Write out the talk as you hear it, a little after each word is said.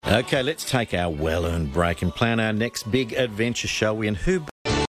Okay, let's take our well-earned break and plan our next big adventure, shall we? And who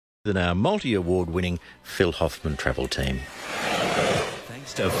better than our multi-award-winning Phil Hoffman travel team?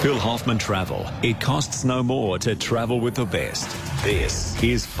 Thanks to Phil Hoffman Travel, it costs no more to travel with the best. This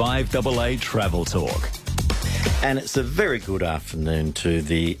is 5AA Travel Talk. And it's a very good afternoon to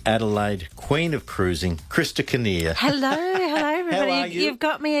the Adelaide Queen of Cruising, Krista Kinnear. Hello, everybody. How are you? You've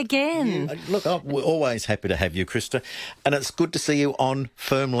got me again. Look, we're always happy to have you, Krista. And it's good to see you on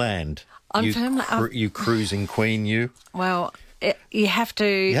firm land. Firm land. You cruising queen, you. Well, you have to...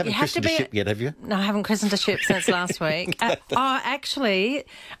 You haven't christened a ship yet, have you? No, I haven't christened a ship since last week. Actually,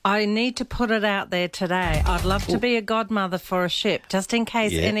 I need to put it out there today. I'd love to be a godmother for a ship, just in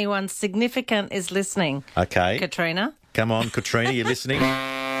case anyone significant is listening. Okay. Katrina? Come on, Katrina, you listening?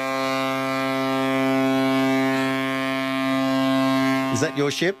 Is that your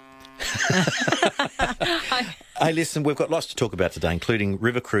ship? Hey, listen, we've got lots to talk about today, including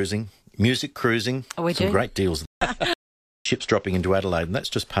river cruising, music cruising. We some do. Great deals. Ships dropping into Adelaide, and that's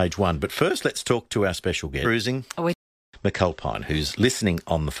just page one. But first, let's talk to our special guest, cruising, McAlpine, who's listening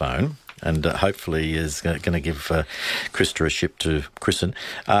on the phone and hopefully is going to give Krista a ship to christen.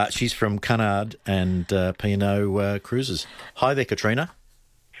 She's from Cunard and P&O Cruises. Hi there, Katrina.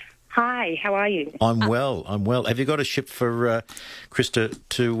 Hi, how are you? I'm well. Have you got a ship for Krista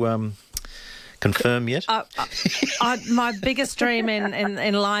to confirm yet? My biggest dream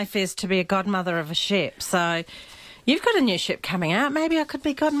in life is to be a godmother of a ship. So you've got a new ship coming out. Maybe I could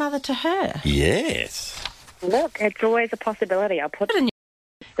be godmother to her. Yes. Look, it's always a possibility. I'll put it in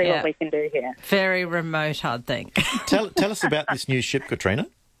see what we can do here. Very remote, I'd think. Tell us about this new ship, Katrina.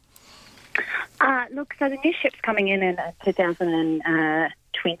 Look, so the new ship's coming in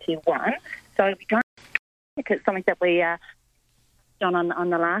 2021. So we don't think it's something that we done on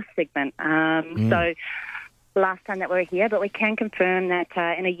the last segment. So last time that we were here, but we can confirm that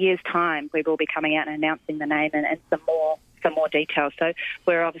in a year's time we will be coming out and announcing the name and some more details. So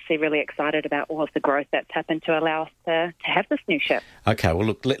we're obviously really excited about all of the growth that's happened to allow us to have this new ship. Okay, well,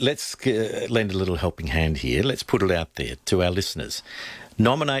 look, let's lend a little helping hand here. Let's put it out there to our listeners.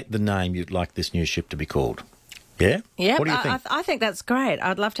 Nominate the name you'd like this new ship to be called. Yeah? Yeah, what do you think? I think that's great.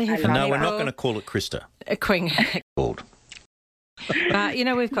 I'd love to hear from you. No, we're not going to call it Krista. Queen. Called.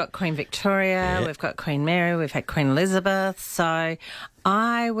 We've got Queen Victoria, we've got Queen Mary, we've had Queen Elizabeth. So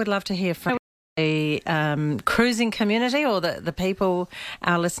I would love to hear from the cruising community or the people,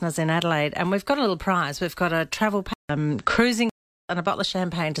 our listeners in Adelaide. And we've got a little prize. We've got a travel cruising and a bottle of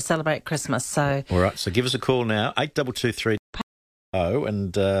champagne to celebrate Christmas. So all right, so give us a call now, 8223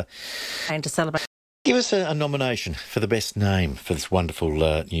 and to celebrate. Give us a nomination for the best name for this wonderful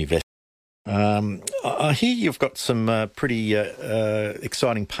new vessel. I hear you've got some pretty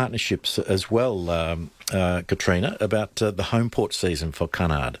exciting partnerships as well, Katrina, about the home port season for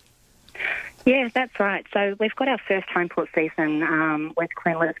Cunard. Yeah, that's right. So we've got our first home port season with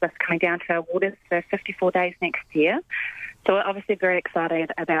Queen Elizabeth coming down to our waters for 54 days next year. So we're obviously very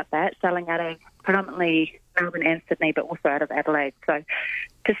excited about that, sailing out of predominantly Melbourne and Sydney, but also out of Adelaide. So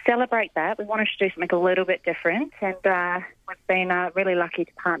to celebrate that, we wanted to do something a little bit different, and we've been really lucky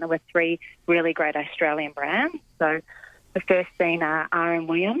to partner with three really great Australian brands. So the first being R.M.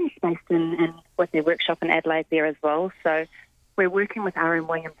 Williams, based in with their workshop in Adelaide there as well. So we're working with R.M.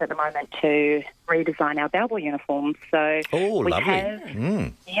 Williams at the moment to redesign our bellboy uniforms. So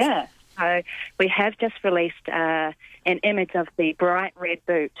lovely. Yeah. So we have just released an image of the bright red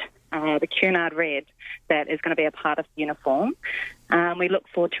boot, the Cunard red, that is going to be a part of the uniform. We look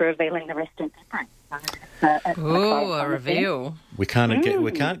forward to revealing the rest in February. Oh, a reveal. We can't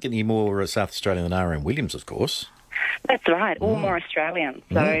get any more South Australian than R.M. Williams, of course. That's right, all more Australian.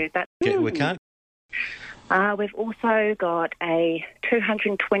 So that's... We can't... We've also got a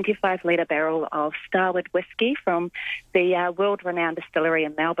 225-litre barrel of Starward whiskey from the world-renowned distillery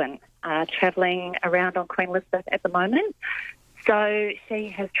in Melbourne, travelling around on Queen Elizabeth at the moment. So she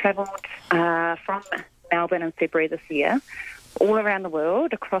has travelled from Melbourne in February this year, all around the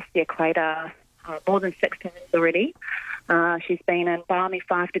world, across the equator, more than 6 times already. She's been in balmy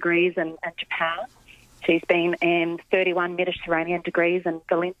 5 degrees in Japan. She's been in 31 Mediterranean degrees in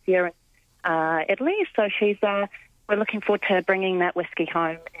Valencia, Italy. So we're looking forward to bringing that whiskey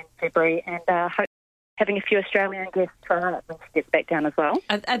home in February and hope having a few Australian guests try it when she gets back down as well.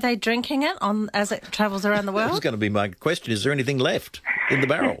 Are they drinking it as it travels around the world? That was going to be my question. Is there anything left in the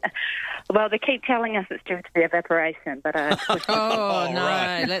barrel? Well, they keep telling us it's due to the evaporation, but... no,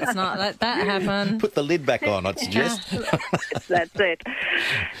 right. Let's not let that happen. Put the lid back on, I'd suggest. That's it.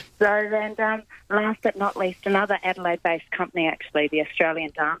 So then, last but not least, another Adelaide-based company, actually, the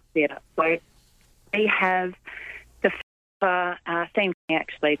Australian Dance Theatre. So we have theme,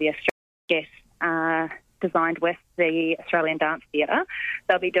 actually, the Australian guests designed with the Australian Dance Theatre.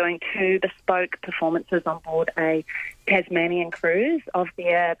 They'll be doing 2 bespoke performances on board a Tasmanian cruise of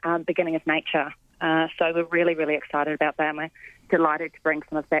their Beginning of Nature. So we're really, really excited about that, and we're delighted to bring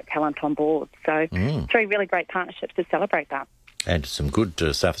some of that talent on board. So 3 really great partnerships to celebrate that. And some good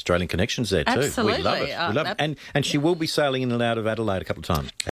South Australian connections there too. Absolutely. We love it. We love it. And she will be sailing in and out of Adelaide a couple of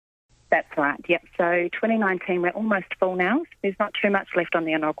times. That's right, yep. So 2019, we're almost full now. So there's not too much left on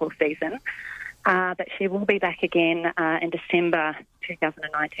the inaugural season. But she will be back again in December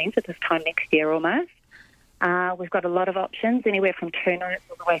 2019, so this time next year almost. We've got a lot of options, anywhere from 2 nights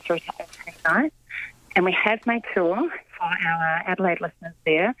all the way through to 18 nights. And we have made sure for our Adelaide listeners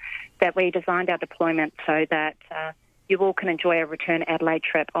there that we designed our deployment so that you all can enjoy a return Adelaide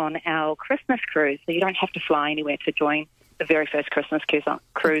trip on our Christmas cruise. So you don't have to fly anywhere to join the very first Christmas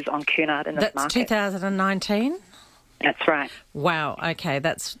cruise on Cunard in this market. That's 2019? That's right. Wow, okay,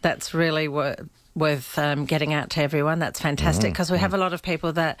 that's really worth getting out to everyone. That's fantastic, because we have a lot of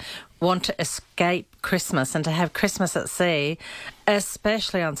people that want to escape Christmas, and to have Christmas at sea,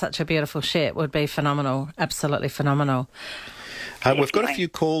 especially on such a beautiful ship, would be phenomenal, absolutely phenomenal. We've got a few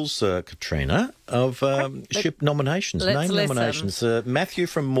calls, Katrina, of ship nominations, name nominations. Matthew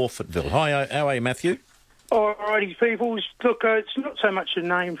from Morfettville. Hi, how are you, Matthew? All righty, people. Look, it's not so much a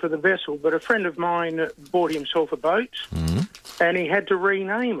name for the vessel, but a friend of mine bought himself a boat and he had to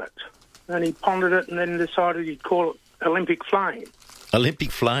rename it. And he pondered it and then decided he'd call it Olympic Flame.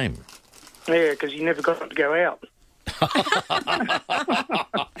 Olympic Flame? Yeah, because he never got to go out.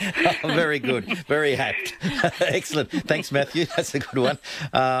 Very good. Very apt. Excellent. Thanks, Matthew. That's a good one.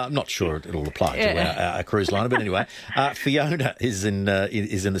 I'm not sure it'll apply to our cruise liner, but anyway. Fiona is in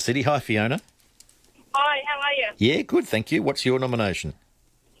the city. Hi, Fiona. Hi, how are you? Yeah, good, thank you. What's your nomination?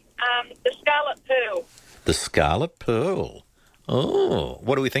 The Scarlet Pearl. The Scarlet Pearl. Oh,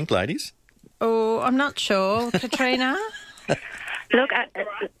 what do we think, ladies? Oh, I'm not sure. Katrina? Look,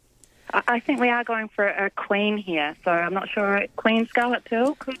 I think we are going for a queen here, so I'm not sure. Queen Scarlet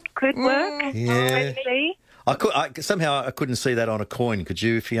Pearl could work. Yeah. Maybe. Somehow I couldn't see that on a coin. Could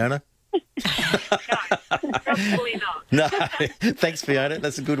you, Fiona? No, probably not. No. Thanks, Fiona.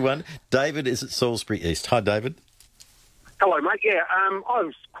 That's a good one. David is at Salisbury East. Hi, David. Hello, mate. Yeah, I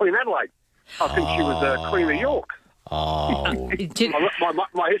was Queen Adelaide. I think she was Queen of York. Oh.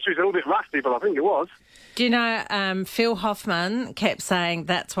 My history's a little bit rusty, but I think it was. Do you know, Phil Hoffman kept saying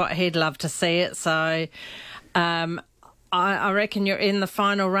that's what he'd love to see it, so I reckon you're in the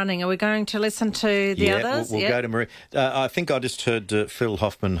final running. Are we going to listen to the others? We'll go to Marie. I think I just heard Phil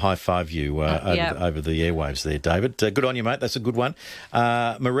Hoffman high-five you over the airwaves there, David. Good on you, mate. That's a good one.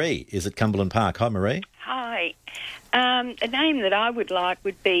 Marie is at Cumberland Park. Hi, Marie. Hi. A name that I would like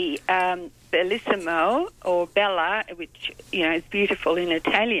would be Bellissimo, or Bella, which, is beautiful in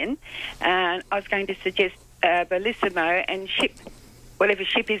Italian. I was going to suggest Bellissimo and ship, whatever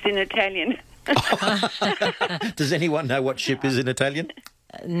ship is in Italian. Does anyone know what ship is in Italian?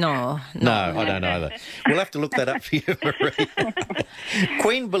 No, I don't either. We'll have to look that up for you, Marie.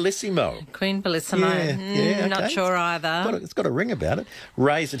 Queen Bellissimo. Queen Bellissimo. Yeah, okay. Not sure either. It's got a ring about it.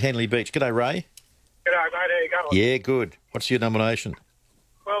 Ray's at Henley Beach. G'day, Ray. G'day, mate. How you going? Yeah, good. What's your nomination?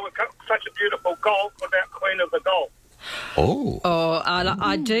 Well, we've got such a beautiful golf. What about Queen of the Golf? Oh,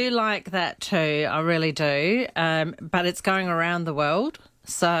 I do like that too. I really do. But it's going around the world,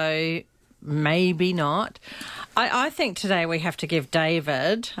 so maybe not. I think today we have to give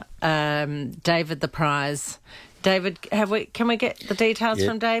David the prize. David, can we get the details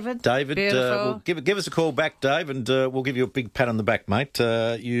from David? David, give us a call back, Dave, and we'll give you a big pat on the back, mate.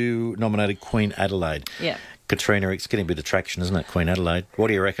 You nominated Queen Adelaide. Yeah. Katrina, it's getting a bit of traction, isn't it, Queen Adelaide? What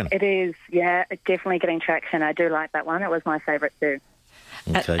do you reckon? It is, yeah. It's definitely getting traction. I do like that one. It was my favourite too.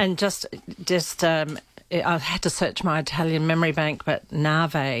 Okay. And just I had to search my Italian memory bank, but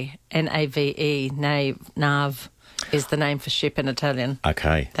Nave, Nave, Nave, is the name for ship in Italian.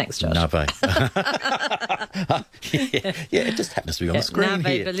 Okay. Thanks, Josh. Nave. yeah, it just happens to be on the screen Nave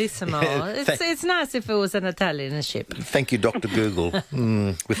here. Bellissimo. It's nice if it was an Italian ship. Thank you, Dr. Google, with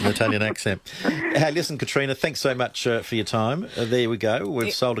an Italian accent. Hey, listen, Katrina, thanks so much for your time. There we go.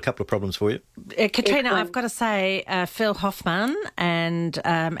 We've solved a couple of problems for you. Katrina, I've got to say, Phil Hoffman and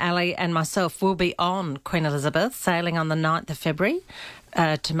Ali and myself will be on Queen Elizabeth, sailing on the 9th of February.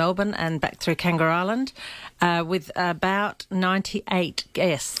 To Melbourne and back through Kangaroo Island with about 98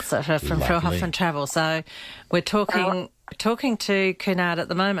 guests from Phil Hoffman Travel. So we're talking to Cunard at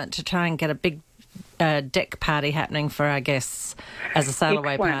the moment to try and get a big deck party happening for our guests as a sail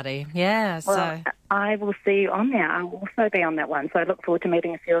away party. Yeah, well, so I will see you on there. I will also be on that one, so I look forward to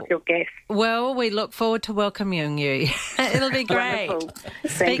meeting a few of your guests. Well, we look forward to welcoming you. It'll be great.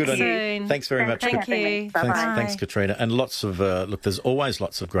 Speak Good on you. soon. Thanks very much. Thank you. Thanks, Katrina. And lots of there's always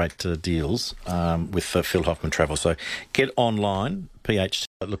lots of great deals with Phil Hoffman Travel. So get online, PH.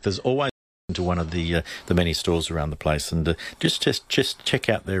 Look, there's always into one of the many stores around the place, and just check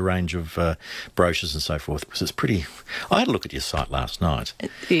out their range of brochures and so forth, because it's pretty. I had a look at your site last night.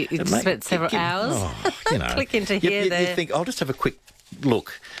 You spent several hours. Click into here. You think I'll just have a quick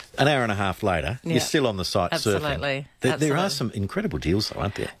look. An hour and a half later, you're still on the site surfing. There are some incredible deals, though,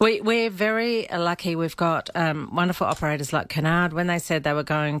 aren't there? We're very lucky. We've got wonderful operators like Cunard. When they said they were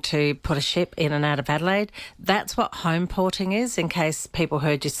going to put a ship in and out of Adelaide, that's what home porting is, in case people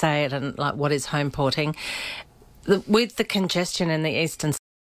heard you say it and, like, what is home porting? With the congestion in the eastern side,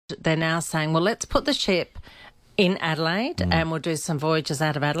 they're now saying, well, let's put the ship in Adelaide and we'll do some voyages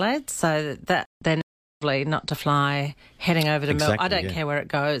out of Adelaide, so that they're not to fly heading over to Melbourne. I don't care where it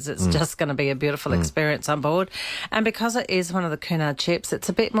goes. It's just going to be a beautiful experience on board. And because it is one of the Cunard ships, it's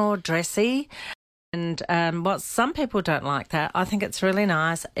a bit more dressy. And what some people don't like that, I think it's really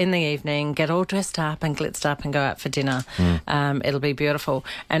nice in the evening, get all dressed up and glitzed up and go out for dinner. It'll be beautiful.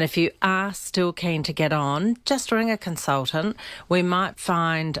 And if you are still keen to get on, just ring a consultant. We might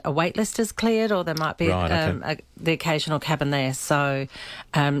find a wait list is cleared, or there might be the occasional cabin there. So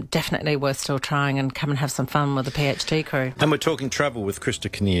definitely worth still trying, and come and have some fun with the PHT crew. And we're talking travel with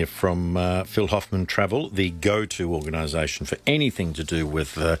Krista Kinnear from Phil Hoffman Travel, the go-to organisation for anything to do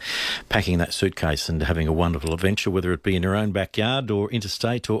with packing that suitcase and having a wonderful adventure, whether it be in your own backyard or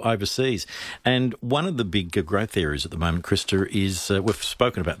interstate or overseas. And one of the big growth areas at the moment, Krista, is, we've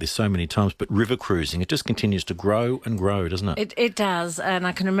spoken about this so many times, but river cruising. It just continues to grow and grow, doesn't it? It does. And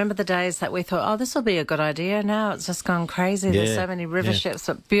I can remember the days that we thought, oh, this will be a good idea. Now it's just gone crazy. There's so many river ships,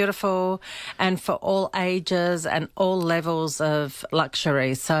 but beautiful, and for all ages and all levels of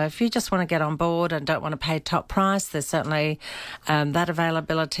luxury. So if you just want to get on board and don't want to pay top price, there's certainly that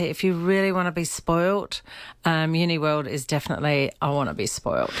availability. If you really want to be spoiled, Uniworld is definitely, I want to be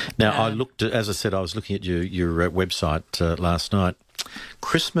spoiled. Now, I looked at, as I said, I was looking at your website last night.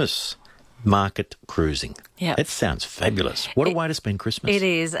 Christmas market cruising. Yeah, it sounds fabulous. What a way to spend Christmas. It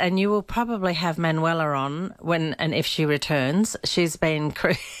is, and you will probably have Manuela on when and if she returns. She's been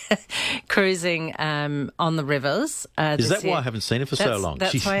cruising on the rivers. Is that why I haven't seen her for so long?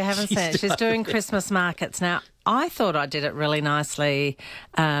 That's why I haven't seen her. She's doing Christmas markets now. I thought I did it really nicely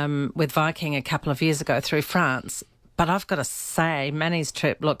with Viking a couple of years ago through France. But I've got to say, Manny's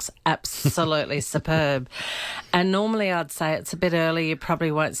trip looks absolutely superb. And normally I'd say it's a bit early, you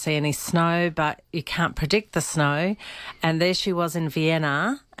probably won't see any snow, but you can't predict the snow. And there she was in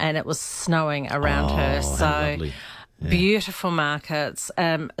Vienna, and it was snowing around her. So lovely. Beautiful markets,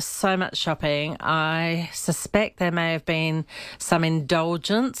 so much shopping. I suspect there may have been some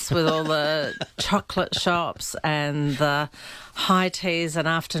indulgence with all the chocolate shops and the high teas and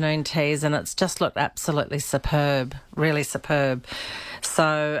afternoon teas, and it's just looked absolutely superb, really superb.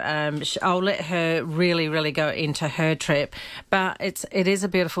 So I'll let her really go into her trip, but it is a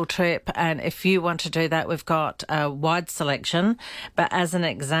beautiful trip, and if you want to do that, we've got a wide selection. But as an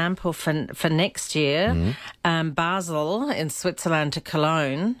example for next year, Basel in Switzerland to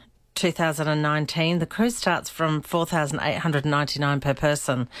Cologne, 2019, the cruise starts from $4,899 per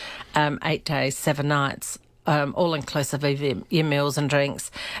person, 8 days, 7 nights. All inclusive of your meals and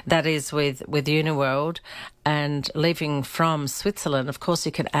drinks. That is with Uniworld. And leaving from Switzerland, of course,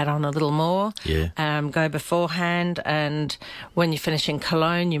 you can add on a little more. Go beforehand, and when you finish in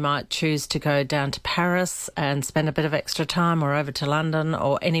Cologne, you might choose to go down to Paris and spend a bit of extra time, or over to London,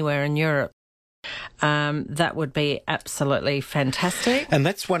 or anywhere in Europe. That would be absolutely fantastic. And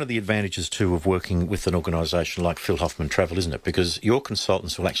that's one of the advantages, too, of working with an organisation like Phil Hoffman Travel, isn't it? Because your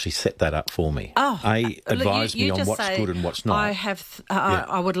consultants will actually set that up for me. Advise me on what's good and what's not.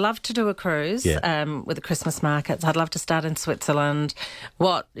 I would love to do a cruise with the Christmas markets. I'd love to start in Switzerland.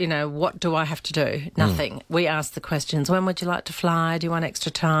 What do I have to do? Nothing. We ask the questions. When would you like to fly? Do you want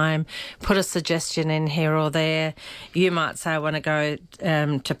extra time? Put a suggestion in here or there. You might say, I want to go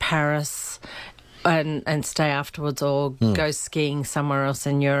to Paris and stay afterwards, or go skiing somewhere else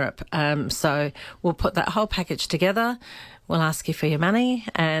in Europe. So we'll put that whole package together. We'll ask you for your money,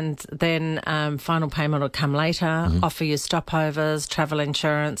 and then final payment will come later, offer you stopovers, travel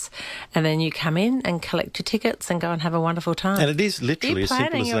insurance, and then you come in and collect your tickets and go and have a wonderful time. And it is literally as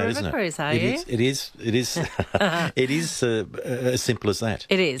simple as that, isn't it? Cruise, are you? It is it is as simple as that.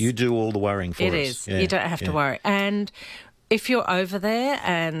 It is. You do all the worrying for us. It is. You don't have to worry. And if you're over there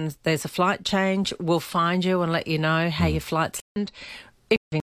and there's a flight change, we'll find you and let you know how your flight's land. If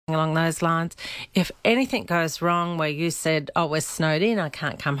anything along those lines, if anything goes wrong where you said, "Oh, we're snowed in, I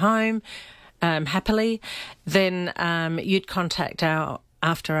can't come home," happily, then you'd contact our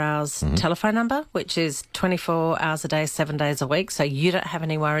after hours telephone number, which is 24 hours a day, 7 days a week. So you don't have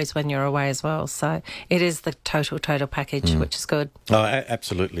any worries when you're away as well. So it is the total package, which is good. Oh,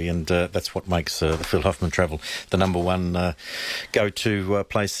 absolutely. And that's what makes the Phil Hoffman Travel the number one go-to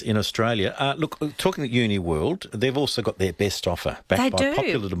place in Australia. Look, talking at UniWorld, they've also got their best offer backed by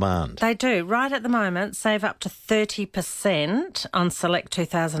popular demand. They do. Right at the moment, save up to 30% on select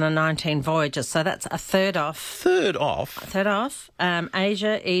 2019 voyages. So that's a third off. Third off? Third off.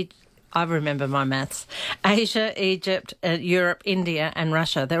 Asia, I remember my maths. Asia, Egypt, Europe, India and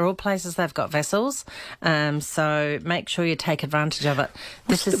Russia. They're all places they've got vessels. So make sure you take advantage of it.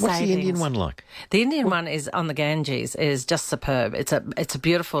 What's the Indian one like? The Indian one is on the Ganges, is just superb. It's a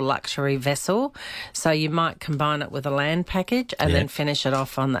beautiful luxury vessel. So you might combine it with a land package and then finish it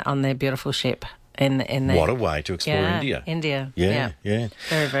off on their beautiful ship. What a way to explore India. India. Yeah.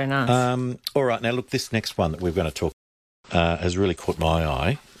 Very, very nice. All right, now look, this next one that we're going to talk has really caught my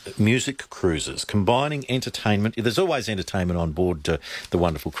eye. Music cruises, combining entertainment. There's always entertainment on board the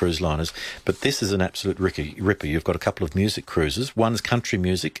wonderful cruise liners, but this is an absolute ripper. You've got a couple of music cruises. One's country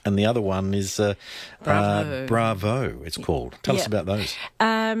music and the other one is Bravo, it's called. Tell us about those.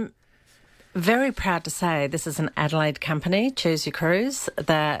 Very proud to say this is an Adelaide company, Choose Your Cruise,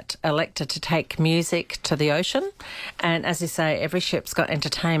 that elected to take music to the ocean. And as you say, every ship's got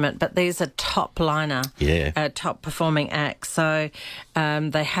entertainment, but these are top liner, top performing acts. So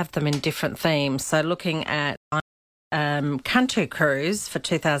they have them in different themes. So looking at country cruise for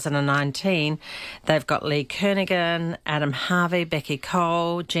 2019, they've got Lee Kernaghan, Adam Harvey, Becky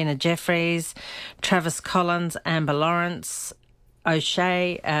Cole, Gina Jeffries, Travis Collins, Amber Lawrence,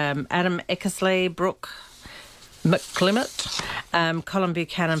 O'Shea, Adam Eckersley, Brooke McClimate, Colin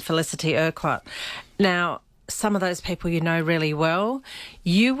Buchanan, Felicity Urquhart. Now, some of those people you know really well.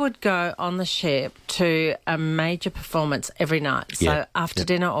 You would go on the ship to a major performance every night. So after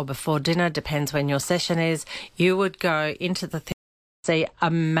dinner or before dinner, depends when your session is, you would go into the theatre, see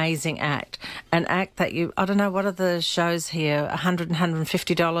amazing act. An act that I don't know, what are the shows here? $100,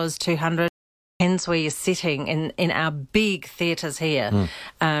 $150, $200. Depends where you're sitting in our big theatres here,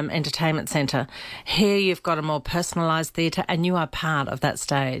 entertainment centre. Here you've got a more personalised theatre and you are part of that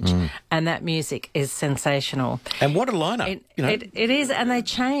stage. And that music is sensational. And what a lineup. It is, and they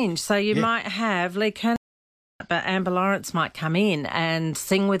change. So you might have Lee Kernaghan, but Amber Lawrence might come in and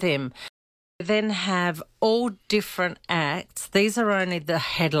sing with him. Then have all different acts. These are only the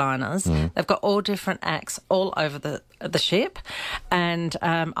headliners. They've got all different acts all over the ship. And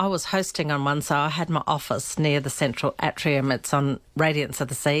I was hosting on one, so I had my office near the central atrium. It's on Radiance of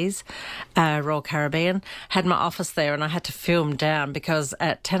the Seas, Royal Caribbean. Had my office there and I had to film down because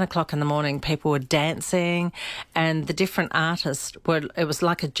at 10 o'clock in the morning people were dancing and the different artists it was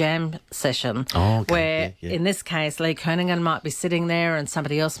like a jam session where in this case Lee Kernaghan might be sitting there and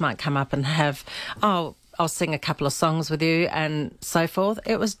somebody else might come up and have, I'll sing a couple of songs with you and so forth.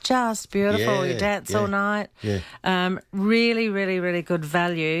 It was just beautiful. You dance all night. Really, really, really good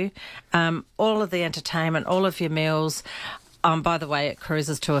value. All of the entertainment, all of your meals. By the way, it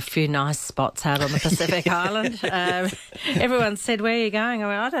cruises to a few nice spots out on the Pacific Island. Everyone said, "Where are you going?" I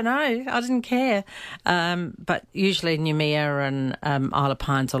went, "I don't know. I didn't care." But usually Noumea and Isle of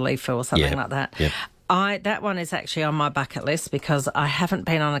Pines or Leafill or something like that. That one is actually on my bucket list because I haven't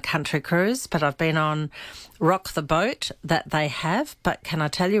been on a country cruise, but I've been on Rock the Boat that they have. But can I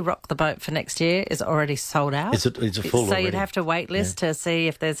tell you, Rock the Boat for next year is already sold out. It's a full So already. you'd have to wait list to see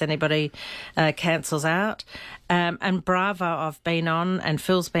if there's anybody cancels out. And Bravo I've been on, and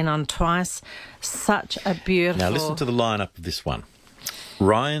Phil's been on twice. Such a beautiful... Now listen to the lineup of this one.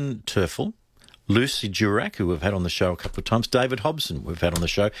 Ryan Turfel, Lucy Durack, who we've had on the show a couple of times, David Hobson we've had on the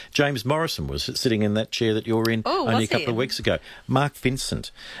show, James Morrison was sitting in that chair that you're in only a couple of weeks ago, Mark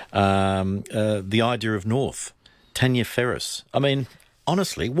Vincent, The Idea of North, Tanya Ferris. I mean,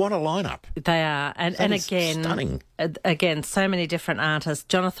 honestly, what a lineup. They are. And again, stunning. Again, so many different artists.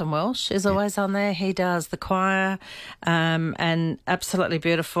 Jonathan Welsh is always on there. He does the choir and absolutely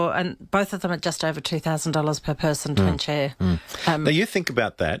beautiful. And both of them are just over $2,000 per person, twin chair. Now, you think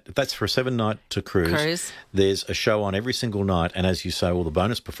about that. That's for a 7-night cruise. There's a show on every single night. And as you say, all the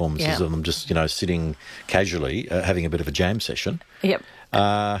bonus performances of them just, sitting casually, having a bit of a jam session. Yep.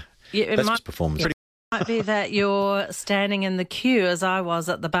 That's just performance. Might be that you're standing in the queue, as I was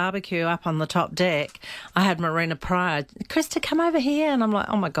at the barbecue up on the top deck. I had Marina Pryor, Krista, come over here, and I'm like,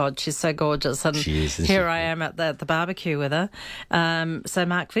 oh my God, she's so gorgeous. And here I am at the barbecue with her. So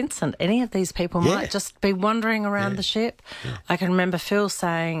Mark Vincent, any of these people might just be wandering around the ship. Yeah. I can remember Phil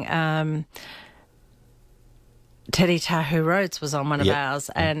saying. Teddy Tahu Rhodes was on one of ours,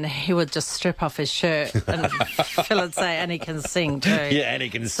 and he would just strip off his shirt, and Phil would say, "And he can sing too." Yeah, and he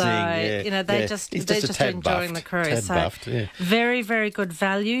can sing. Yeah. You know, they're just enjoying the cruise. Very, very good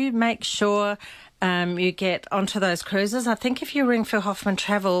value. Make sure you get onto those cruises. I think if you ring Phil Hoffman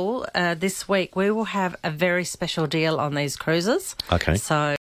Travel this week, we will have a very special deal on these cruises. Okay.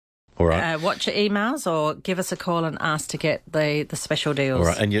 So. All right. Watch your emails or give us a call and ask to get the special deals. All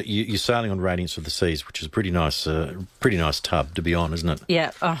right, and you're sailing on Radiance of the Seas, which is a pretty nice tub to be on, isn't it? Yeah.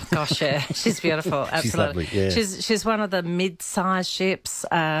 Oh gosh, yeah. She's beautiful. Absolutely. She's lovely. Yeah. She's one of the mid-sized ships.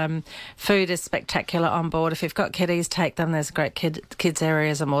 Food is spectacular on board. If you've got kiddies, take them. There's great kids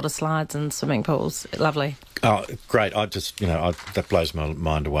areas and water slides and swimming pools. Lovely. Oh, great! I just that blows my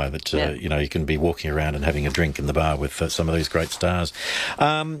mind away that you can be walking around and having a drink in the bar with some of these great stars.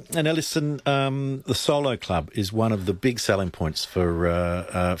 And now listen, the Solo Club is one of the big selling points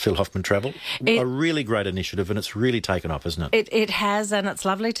for Phil Hoffman Travel. A really great initiative, and it's really taken off, isn't it? It has, and it's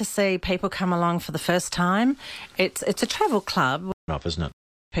lovely to see people come along for the first time. It's a travel club, isn't it?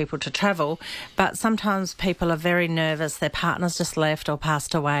 People to travel, but sometimes people are very nervous. Their partner's just left or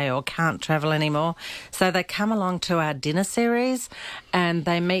passed away or can't travel anymore. So they come along to our dinner series and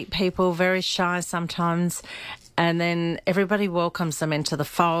they meet people very shy sometimes. And then everybody welcomes them into the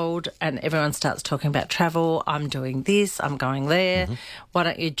fold and everyone starts talking about travel. I'm doing this, I'm going there. Mm-hmm. Why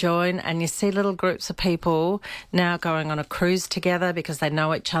don't you join? And you see little groups of people now going on a cruise together because they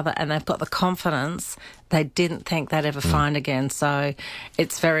know each other and they've got the confidence they didn't think they'd ever find again. So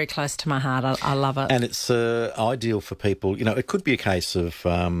it's very close to my heart. I love it. And it's ideal for people. You know, it could be a case of...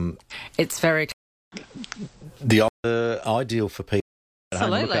 it's very... ideal for people.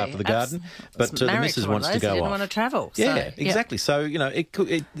 Absolutely. Look after the garden, but the missus wants to go off. Didn't want to travel. Yeah, exactly. So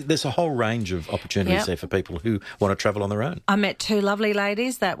there's a whole range of opportunities there for people who want to travel on their own. I met two lovely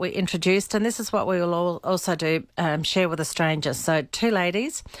ladies that we introduced, and this is what we will also do: share with a stranger. So two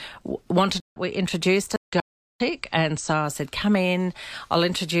ladies we introduced. And so I said, come in, I'll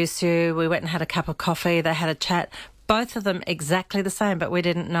introduce you. We went and had a cup of coffee. They had a chat. Both of them exactly the same, but we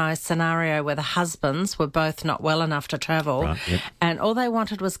didn't know a scenario where the husbands were both not well enough to travel. Right, yep. And all they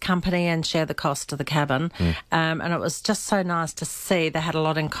wanted was company and share the cost of the cabin. And it was just so nice to see they had a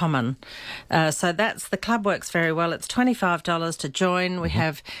lot in common. So the club works very well. It's $25 to join. We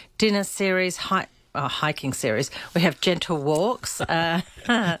have dinner series, hiking series. We have gentle walks.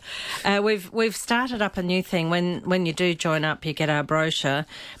 We've started up a new thing. When you do join up, you get our brochure,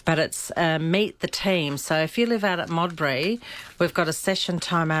 but it's meet the team. So if you live out at Modbury, we've got a session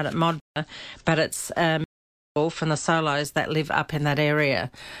time out at Modbury, but it's from the solos that live up in that area.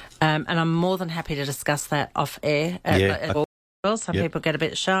 And I'm more than happy to discuss that off air. Some people get a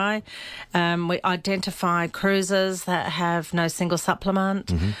bit shy. We identify cruises that have no single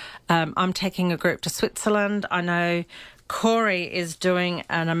supplement. I'm taking a group to Switzerland. I know Corey is doing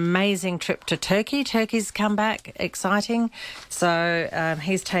an amazing trip to Turkey. Turkey's come back, exciting. So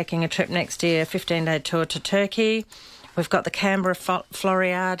he's taking a trip next year, a 15-day tour to Turkey. We've got the Canberra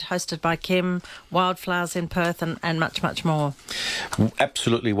Floriade, hosted by Kim, Wildflowers in Perth, and much, much more.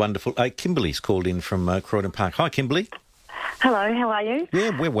 Absolutely wonderful. Kimberly's called in from Croydon Park. Hi, Kimberly. Hello, how are you?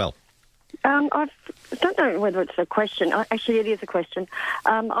 Yeah, we're well. I don't know whether it's a question. Actually, it is a question.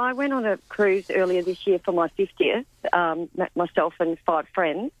 I went on a cruise earlier this year for my 50th, myself and 5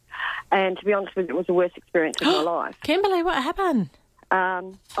 friends, and to be honest with you, it was the worst experience of my life. Kimberly, what happened?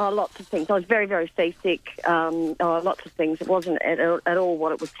 Lots of things. I was very, very seasick. Lots of things. It wasn't at all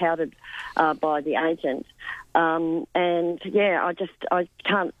what it was touted by the agent. I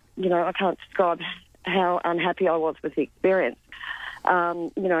can't describe how unhappy I was with the experience.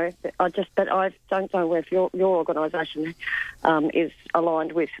 I don't know if your organisation is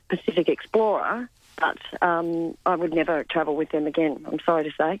aligned with Pacific Explorer, but I would never travel with them again, I'm sorry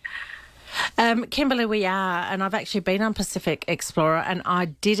to say. Kimberly, we are, and I've actually been on Pacific Explorer and I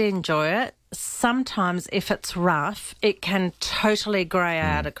did enjoy it. Sometimes if it's rough, it can totally grey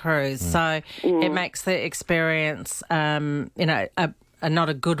out a cruise. So it makes the experience, not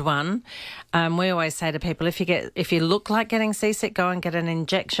a good one. We always say to people, if you look like getting seasick, go and get an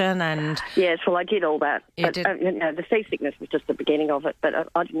injection. And yes, well, I did all that. But, the seasickness was just the beginning of it. But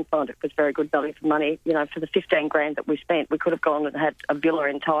I didn't find it was very good value for money. For the $15,000 that we spent, we could have gone and had a villa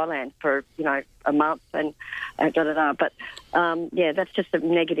in Thailand for a month and But yeah, that's just a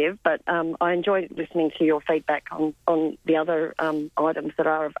negative. But I enjoy listening to your feedback on the other items that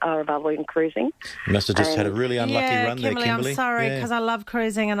are available in cruising. You must have just had a really unlucky run there, Kimberly. I'm sorry, because I love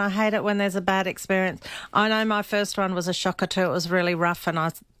cruising and I hate it when there's a bad experience. I know my first run was a shocker too. It was really rough and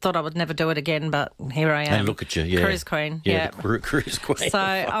I thought I would never do it again, but here I am. And look at you, yeah. Cruise queen. Yeah, the cruise queen. So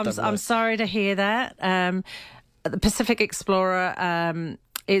I'm sorry to hear that. The Pacific Explorer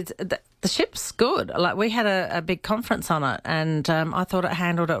is... The ship's good. Like, we had a big conference on it and I thought it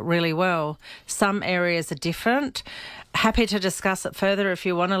handled it really well. Some areas are different. Happy to discuss it further if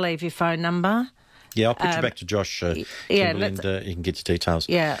you want to leave your phone number. Yeah, I'll put you back to Josh, Kimberly, and you can get your details.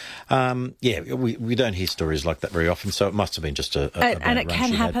 Yeah. We don't hear stories like that very often, so it must have been just a and it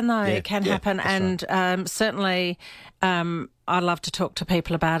can happen, though. Yeah, it can happen. And right. Certainly I'd love to talk to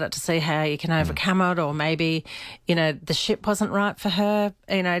people about it to see how you can overcome it, or maybe, the ship wasn't right for her.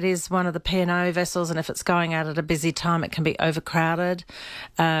 It is one of the P&O vessels, and if it's going out at a busy time, it can be overcrowded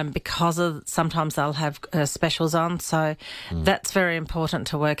because of sometimes they'll have specials on. So that's very important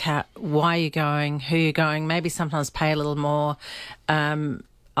to work out why you're going, who you're going, maybe sometimes pay a little more.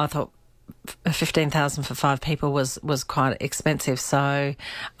 I thought 15,000 for 5 people was quite expensive, so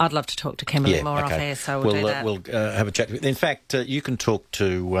I'd love to talk to Kimberly more off air, so we'll do that. We'll have a chat. In fact, you can talk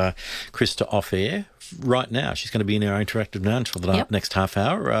to Krista off air right now. She's going to be in our interactive now until the next half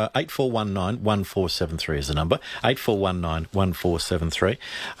hour. 8419-1473 is the number. 8419-1473.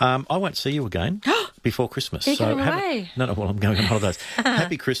 I won't see you again before Christmas. Are you going away? No, well, I'm going on holidays.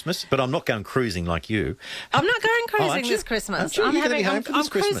 Happy Christmas, but I'm not going cruising like you. I'm not going cruising this Christmas. I'm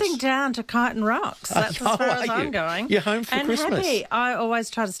cruising down to Kyneton Rocks. That's as far as I'm going. You're home for Christmas? Happy. I always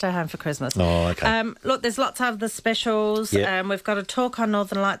try to stay home for Christmas. Oh, okay. Look, there's lots of the specials. Yep. We've got a talk on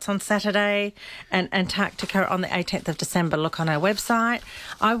Northern Lights on Saturday and Antarctica on the 18th of December. Look on our website.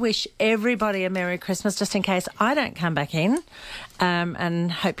 I wish everybody a Merry Christmas, just in case I don't come back in,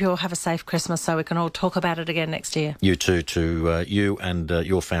 and hope you all have a safe Christmas so we can all talk about it again next year. You too, to you and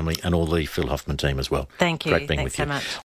your family and all the Phil Hoffman team as well. Thank you. Great being Thanks with you. So much.